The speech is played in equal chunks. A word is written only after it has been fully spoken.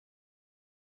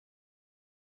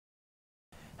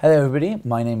Hello everybody,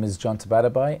 my name is John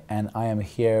Tabatabai and I am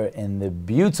here in the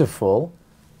beautiful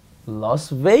Las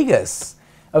Vegas.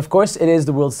 Of course it is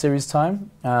the World Series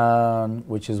time,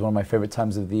 which is one of my favorite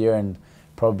times of the year and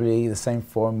probably the same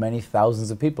for many thousands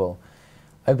of people.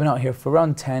 I've been out here for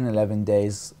around 10, 11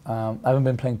 days. I haven't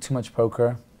been playing too much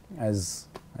poker as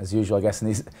usual, I guess.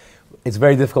 It's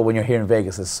very difficult when you're here in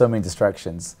Vegas, there's so many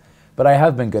distractions. But I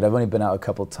have been good, I've only been out a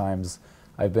couple of times.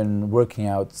 I've been working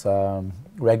out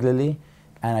regularly.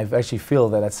 And I actually feel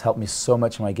that that's helped me so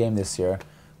much in my game this year,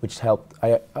 which helped,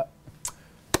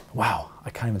 wow,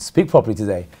 I can't even speak properly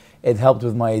today. It helped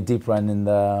with my deep run in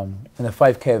the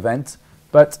 5K event,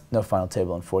 but no final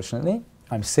table, unfortunately.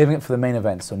 I'm saving it for the main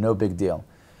event, so no big deal.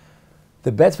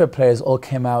 The Betfair players all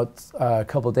came out a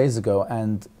couple of days ago,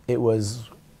 and it was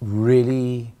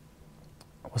really,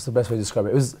 what's the best way to describe it?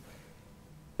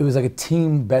 It was like a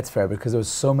team Betfair because there was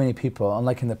so many people,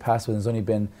 unlike in the past where there's only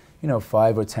been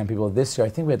 5 or 10 people. This year, I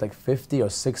think we had like 50 or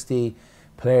 60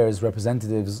 players,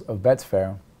 representatives of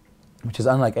Betfair, which is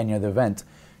unlike any other event.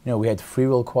 We had free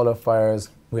roll qualifiers.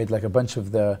 We had like a bunch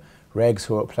of the regs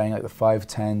who were playing like the 5,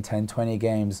 10, 10, 20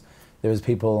 games. There was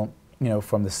people,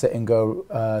 from the sit and go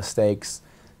stakes,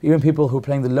 even people who were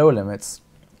playing the lower limits,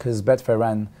 because Betfair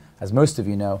ran, as most of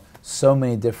you know, so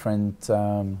many different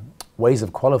ways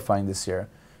of qualifying this year,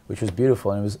 which was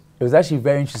beautiful. And it was actually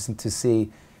very interesting to see.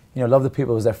 A lot of the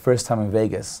people, it was their first time in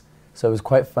Vegas. So it was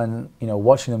quite fun,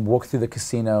 watching them walk through the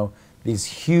casino, these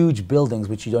huge buildings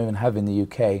which you don't even have in the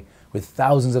UK, with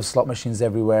thousands of slot machines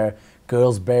everywhere,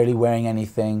 girls barely wearing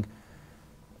anything,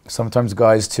 sometimes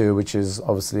guys too, which is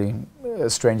obviously a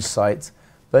strange sight.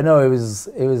 But no, it was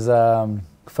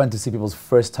fun to see people's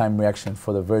first time reaction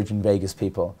for the Virgin Vegas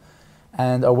people.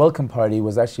 And our welcome party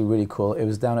was actually really cool. It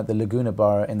was down at the Laguna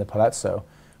Bar in the Palazzo,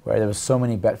 where there were so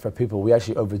many Betfair people. We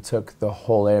actually overtook the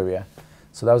whole area.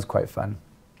 So that was quite fun.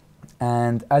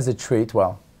 And as a treat,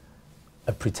 well,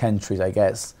 a pretend treat, I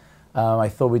guess, I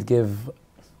thought I would give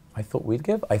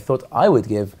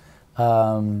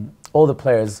all the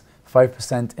players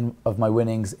 5% of my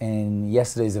winnings in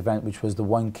yesterday's event, which was the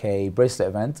 1K bracelet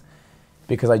event,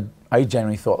 because I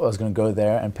generally thought I was going to go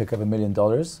there and pick up $1 million.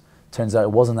 Turns out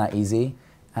it wasn't that easy.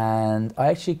 And I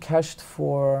actually cashed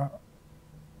for,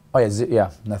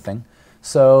 nothing.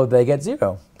 So they get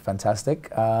 0.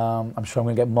 Fantastic. I'm sure I'm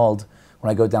going to get mauled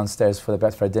when I go downstairs for the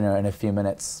Betfair dinner in a few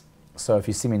minutes. So if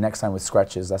you see me next time with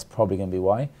scratches, that's probably going to be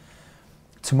why.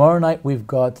 Tomorrow night we've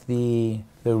got the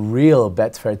real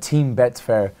Betfair, Team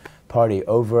Betfair party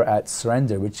over at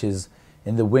Surrender, which is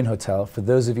in the Wynn Hotel. For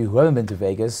those of you who haven't been to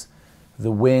Vegas,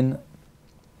 the Wynn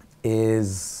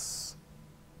is,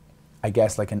 I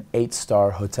guess, like an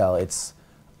 8-star hotel. It's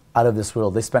out of this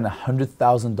world. They spend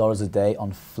 $100,000 a day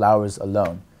on flowers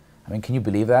alone. I mean, can you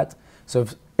believe that? So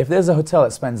if there's a hotel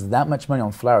that spends that much money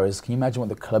on flowers, can you imagine what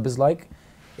the club is like?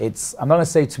 I'm not going to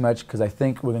say too much because I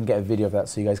think we're going to get a video of that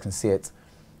so you guys can see it.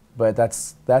 But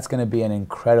that's going to be an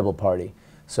incredible party.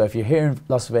 So if you're here in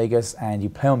Las Vegas and you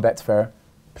play on Betfair,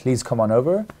 please come on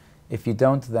over. If you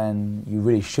don't, then you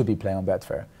really should be playing on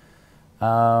Betfair.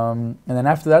 And then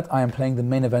after that, I am playing the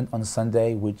main event on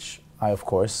Sunday, which I, of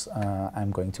course, am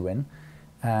going to win.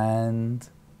 And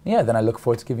yeah, then I look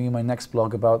forward to giving you my next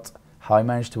blog about how I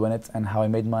managed to win it and how I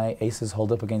made my aces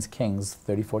hold up against kings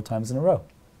 34 times in a row.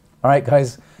 All right,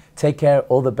 guys, take care,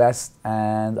 all the best,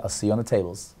 and I'll see you on the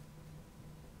tables.